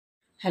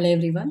Hello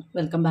everyone,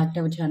 welcome back to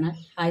our channel.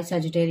 Hi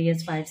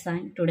Sagittarius fire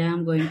sign. Today I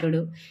am going to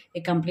do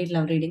a complete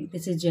love reading.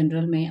 This is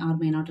general, may or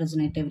may not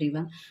resonate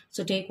everyone.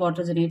 So take what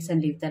resonates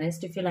and leave the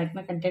rest. If you like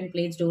my content,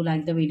 please do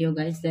like the video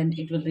guys, then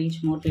it will reach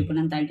more people,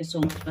 and thank you so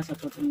much for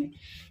supporting me.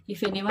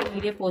 If anyone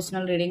need a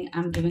personal reading, I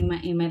am giving my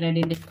email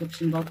ID in the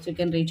description box. You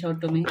can reach out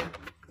to me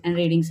and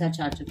readings are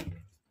chargeable.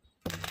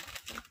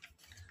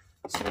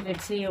 So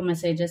let's see your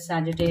messages.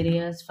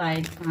 Sagittarius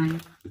fire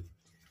sign,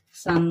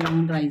 sun,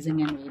 moon,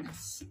 rising and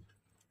Venus.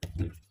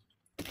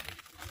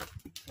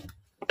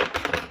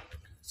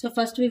 So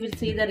first we will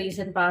see the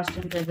recent, past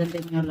and present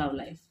in your love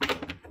life.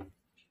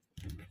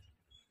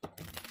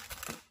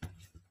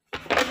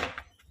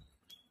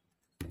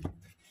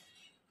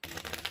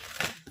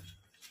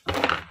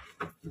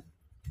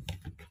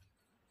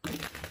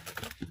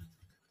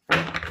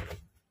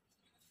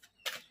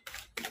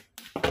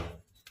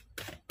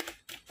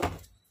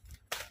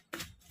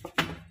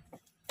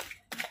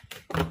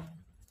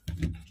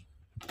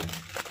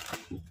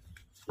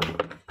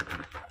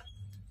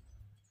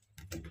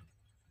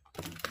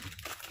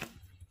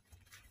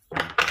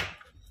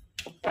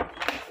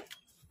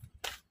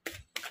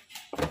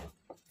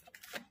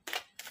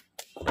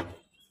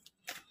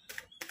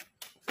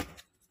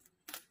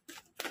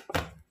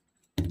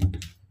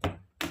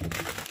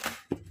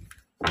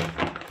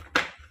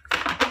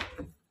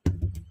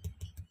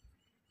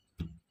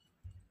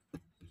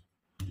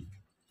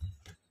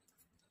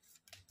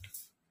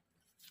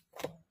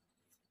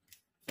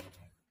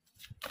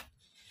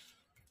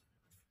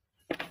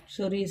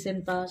 So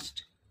recent,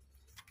 past,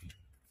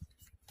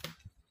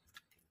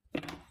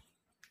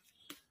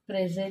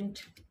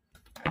 present.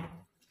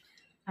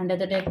 Under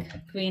the deck,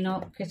 King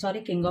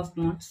of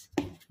Wands.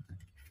 Okay,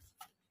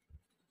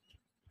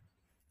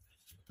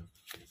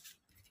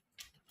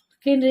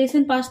 in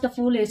recent past, the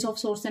Fool, Ace of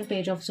Swords and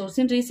Page of Swords.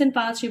 In recent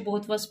past, you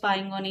both were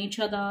spying on each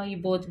other. You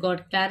both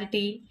got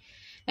clarity.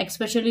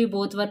 Especially, you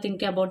both were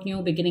thinking about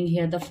new beginning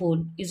here. The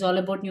Fool is all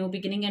about new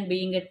beginning and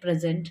being at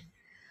present.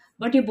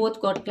 But you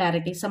both got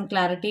clarity. Some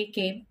clarity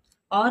came,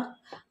 or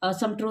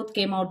some truth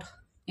came out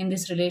in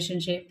this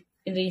relationship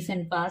in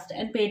recent past.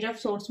 And Page of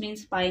Swords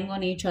means spying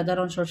on each other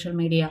on social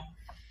media.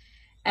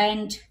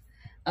 And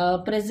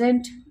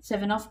present,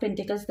 Seven of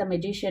Pentacles, the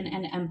Magician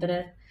and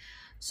Emperor.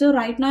 So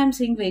right now I'm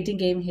seeing waiting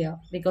game here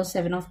because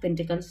Seven of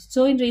Pentacles.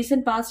 So in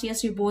recent past,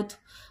 yes, you both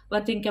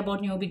were thinking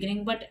about new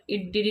beginning, but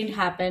it didn't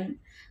happen.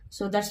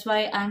 So that's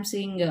why I'm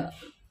seeing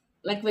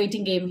like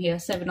waiting game here,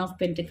 Seven of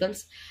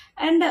Pentacles.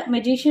 And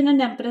Magician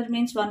and Emperor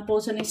means one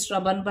person is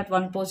stubborn, but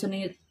one person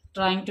is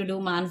trying to do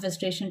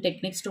manifestation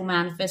techniques to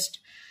manifest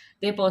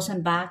their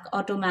person back,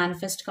 or to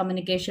manifest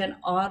communication,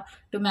 or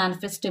to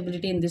manifest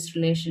stability in this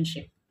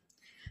relationship.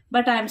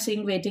 But I'm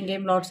seeing waiting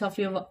game. Lots of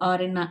you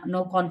are in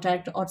no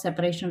contact or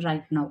separation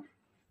right now.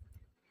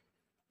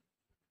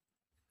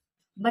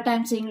 But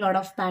I'm seeing a lot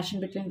of passion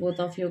between both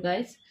of you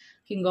guys.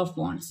 King of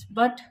Wands.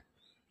 But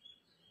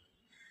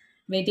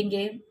waiting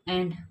game,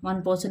 and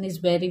one person is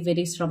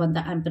very stubborn,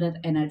 the Emperor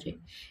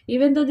energy.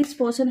 Even though this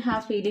person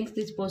have feelings,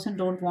 this person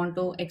don't want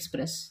to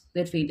express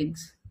their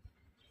feelings.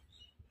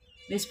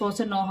 This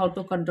person know how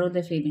to control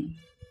their feeling.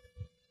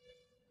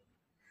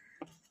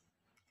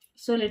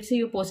 So let's see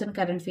your person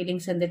current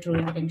feelings and their true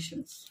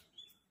intentions.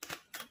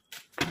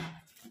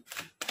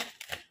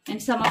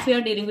 And some of you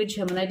are dealing with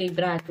Gemini,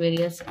 Libra,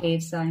 Aquarius, air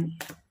sign.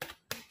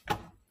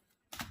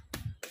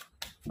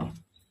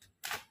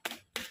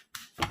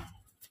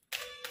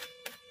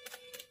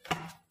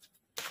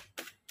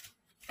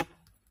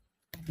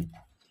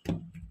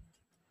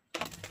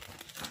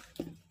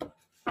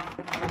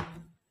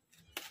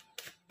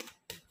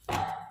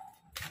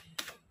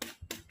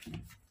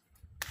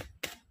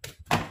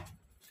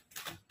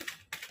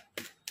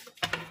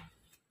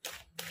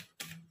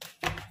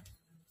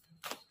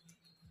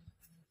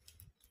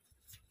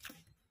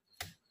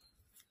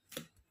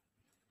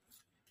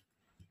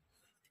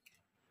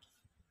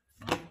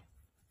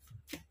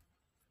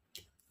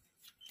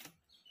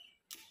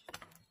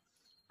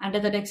 Under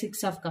the deck,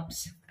 Six of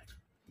Cups.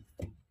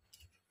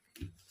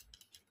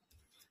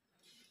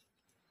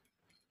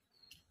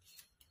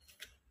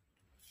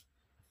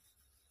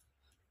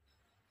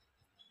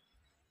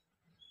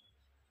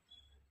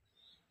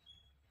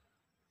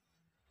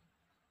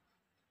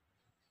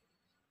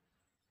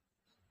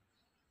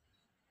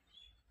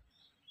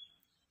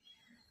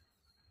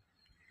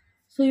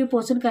 So your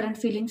person current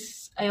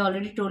feelings, I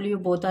already told you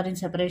both are in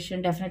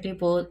separation. Definitely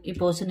both a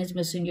person is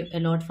missing you a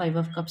lot, Five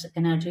of Cups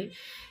energy,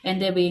 and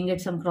they're being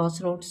at some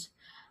crossroads.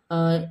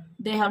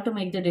 They have to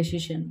make the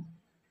decision.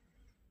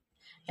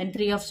 And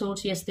Three of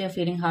Swords, yes, they are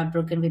feeling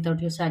heartbroken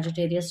without you,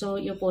 Sagittarius. So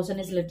your person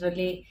is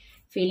literally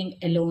feeling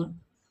alone,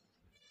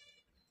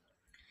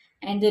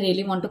 and they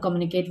really want to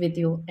communicate with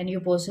you, and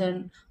your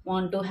person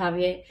want to have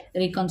a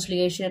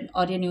reconciliation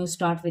or a new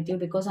start with you,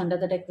 because under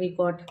the deck we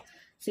got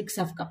Six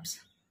of Cups.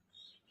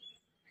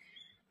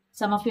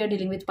 Some of you are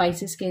dealing with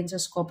Pisces, Cancer,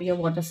 Scorpio,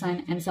 water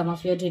sign, and some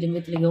of you are dealing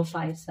with Leo,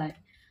 fire sign.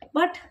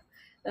 But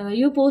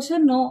your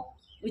person know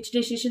which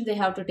decision they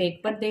have to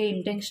take, but they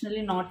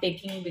intentionally not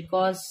taking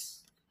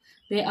because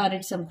they are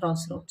at some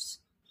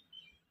crossroads.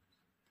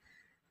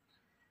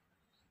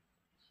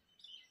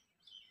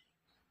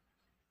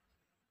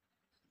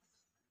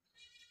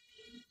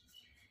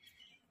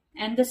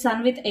 And the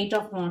sun with 8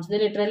 of wands, they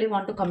literally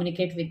want to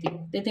communicate with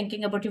you. They're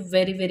thinking about you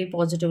very, very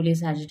positively,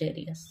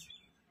 Sagittarius.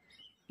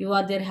 You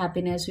are their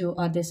happiness, you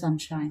are their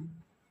sunshine.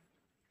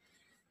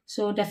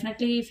 So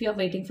definitely if you're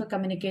waiting for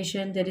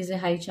communication, there is a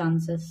high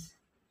chances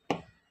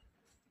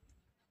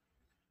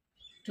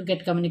to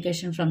get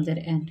communication from their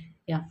end.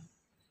 Yeah.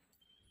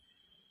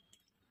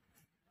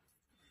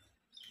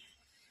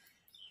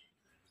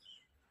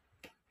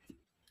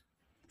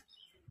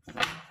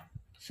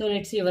 So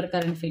let's see your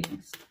current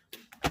feelings.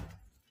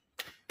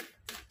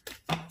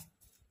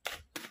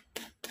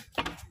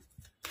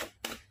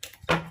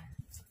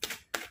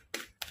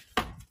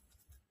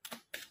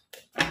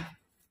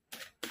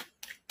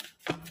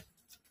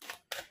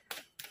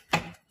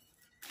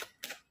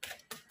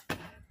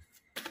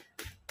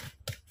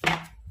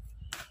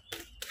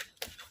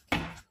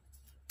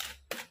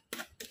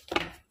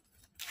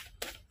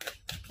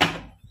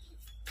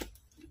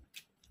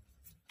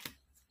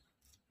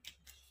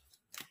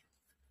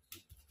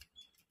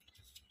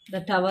 The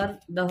Tower,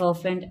 the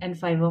Hierophant, and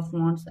Five of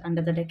Wands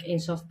under the deck,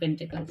 Ace of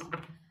Pentacles.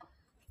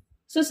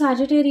 So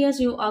Sagittarius,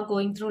 you are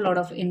going through a lot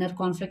of inner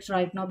conflicts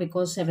right now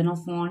because Seven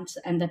of Wands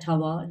and the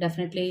Tower.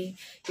 Definitely,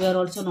 you are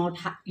also not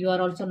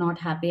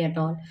happy at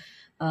all,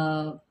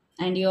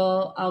 and you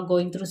are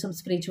going through some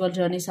spiritual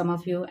journey. Some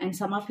of you, and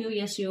some of you,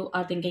 yes, you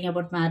are thinking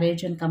about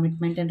marriage and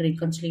commitment and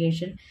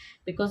reconciliation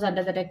because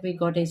under the deck we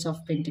got Ace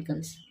of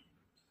Pentacles.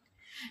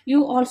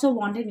 You also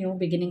want a new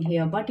beginning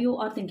here, but you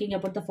are thinking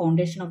about the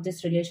foundation of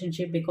this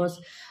relationship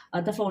because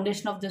the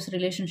foundation of this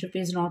relationship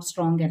is not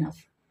strong enough.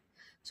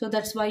 So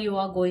that's why you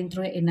are going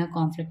through an inner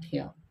conflict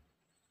here.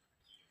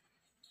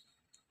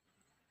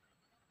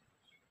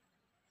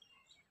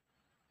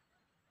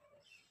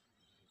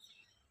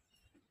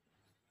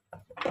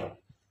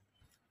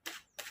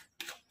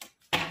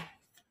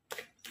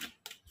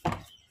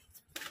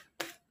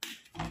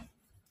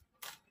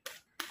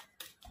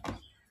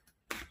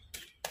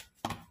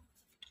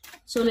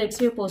 So let's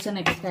see your person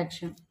next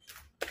action.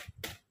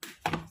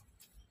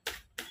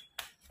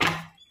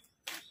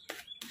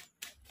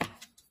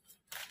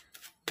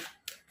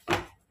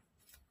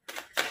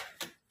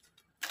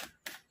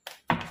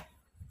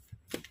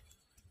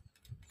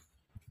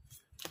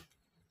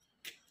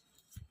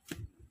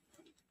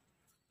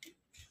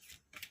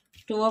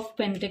 Two of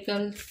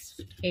Pentacles,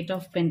 Eight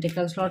of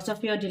Pentacles. Lots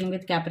of you are dealing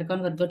with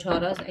Capricorn, Virgo,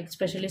 Taurus,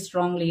 especially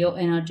strong Leo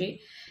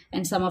energy.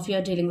 And some of you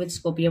are dealing with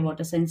Scorpio,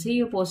 water sign. See,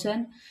 your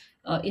person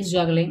is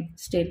juggling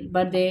still,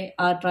 but they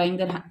are trying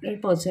their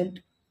 100%.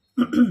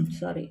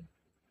 Sorry.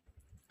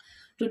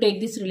 To take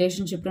this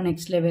relationship to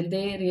next level.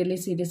 They really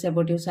serious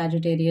about you,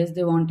 Sagittarius.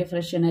 They want a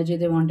fresh energy.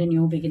 They want a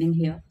new beginning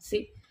here.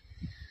 See,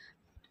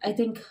 I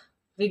think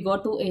we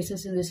got two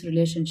aces in this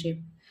relationship.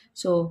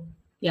 So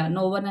yeah,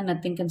 no one and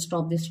nothing can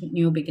stop this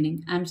new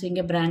beginning. I'm seeing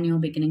a brand new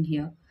beginning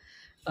here.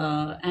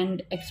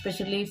 And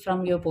especially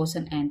from your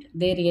person end.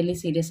 They really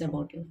serious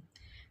about you.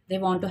 They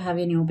want to have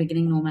a new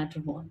beginning no matter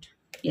what.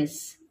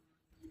 Yes.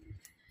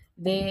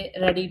 They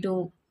ready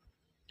to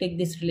take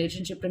this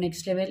relationship to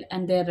next level,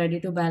 and they're ready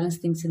to balance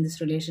things in this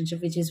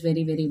relationship, which is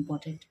very, very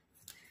important.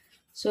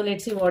 So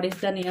let's see what is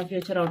the near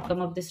future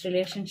outcome of this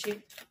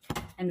relationship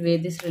and where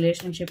this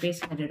relationship is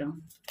headed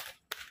on.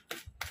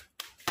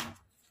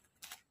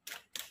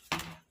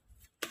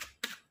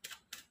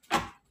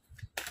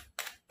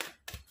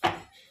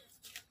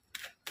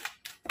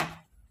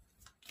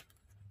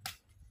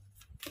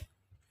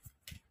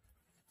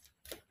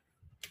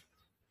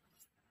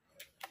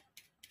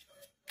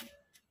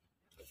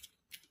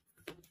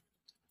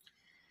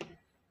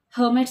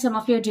 Hermit, some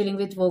of you are dealing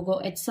with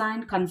Virgo, H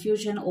sign,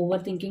 confusion,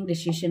 overthinking,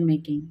 decision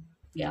making.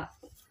 Yeah.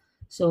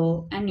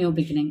 So, and new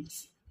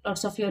beginnings.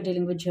 Lots of you are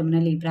dealing with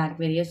Gemini, Libra,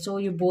 Aquarius. So,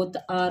 you both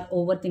are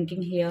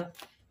overthinking here.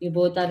 You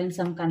both are in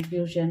some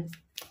confusion.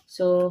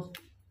 So,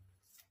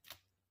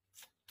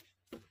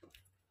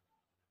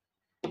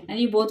 and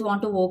you both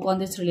want to work on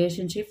this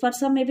relationship. For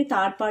some, maybe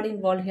third party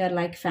involved here,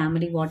 like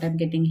family, what I'm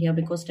getting here,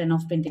 because 10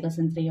 of Pentacles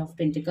and 3 of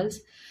Pentacles.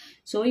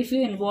 So, if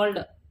you involved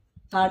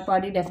third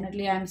party,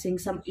 definitely I'm seeing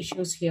some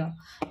issues here,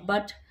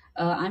 but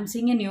I'm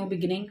seeing a new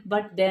beginning.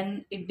 But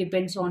then it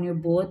depends on you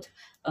both,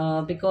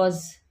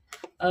 because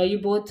you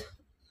both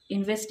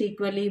invest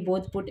equally,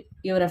 both put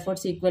your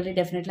efforts equally.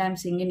 Definitely I'm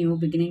seeing a new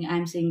beginning.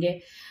 I'm seeing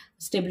a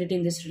stability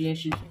in this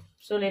relationship.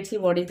 So let's see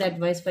what is the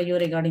advice for you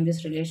regarding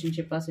this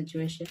relationship or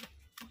situation.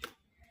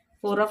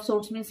 Four of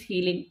Swords means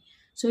healing.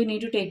 So you need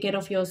to take care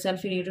of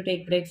yourself. You need to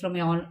take break from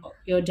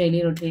your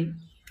daily routine.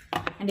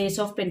 And Ace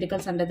of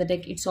Pentacles under the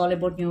deck, it's all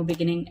about new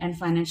beginning and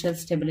financial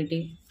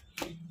stability.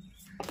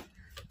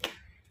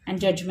 And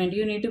Judgment,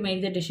 you need to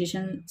make the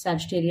decision,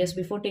 Sagittarius.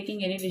 Before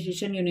taking any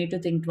decision, you need to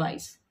think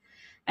twice.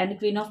 And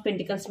Queen of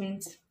Pentacles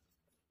means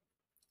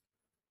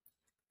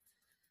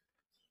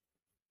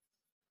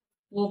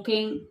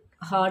working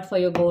hard for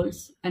your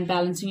goals and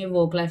balancing your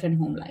work life and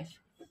home life.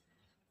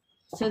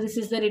 So this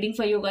is the reading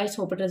for you guys.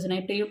 Hope it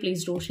resonates to you.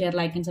 Please do share,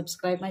 like, and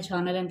subscribe my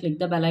channel and click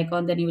the bell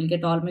icon. Then you will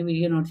get all my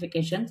video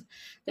notifications.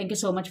 Thank you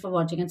so much for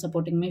watching and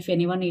supporting me. If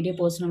anyone need a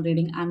personal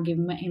reading, I'm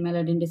giving my email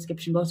ID in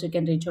description box. You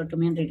can reach out to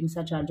me, and readings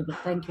are chargeable.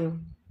 Thank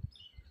you.